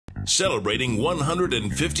Celebrating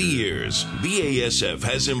 150 years, BASF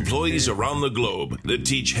has employees around the globe that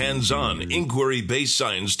teach hands-on, inquiry-based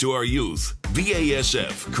science to our youth.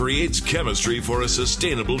 BASF creates chemistry for a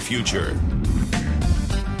sustainable future.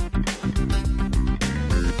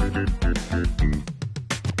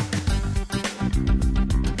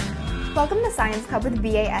 Welcome to Science Club with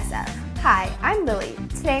BASF. Hi, I'm Lily.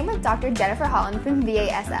 Today I'm with Dr. Jennifer Holland from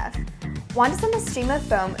BASF. Want to send a stream of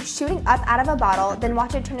foam shooting up out of a bottle, then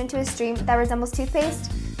watch it turn into a stream that resembles toothpaste?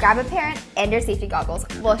 Grab a parent and your safety goggles.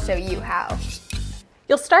 We'll show you how.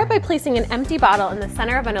 You'll start by placing an empty bottle in the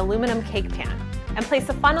center of an aluminum cake pan and place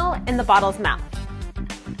a funnel in the bottle's mouth.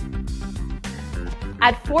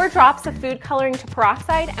 Add 4 drops of food coloring to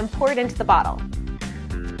peroxide and pour it into the bottle.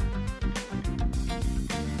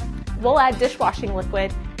 We'll add dishwashing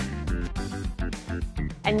liquid,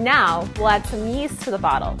 and now we'll add some yeast to the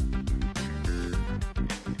bottle.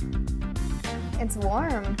 It's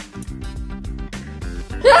warm.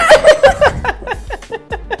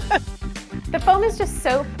 The foam is just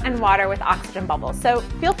soap and water with oxygen bubbles, so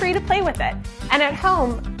feel free to play with it. And at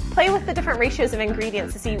home, play with the different ratios of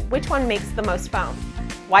ingredients to see which one makes the most foam.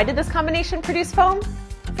 Why did this combination produce foam?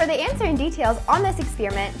 For the answer and details on this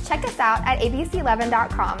experiment, check us out at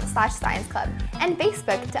abc11.com/scienceclub and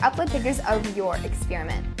Facebook to upload pictures of your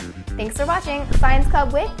experiment. Thanks for watching Science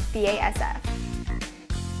Club with BASF.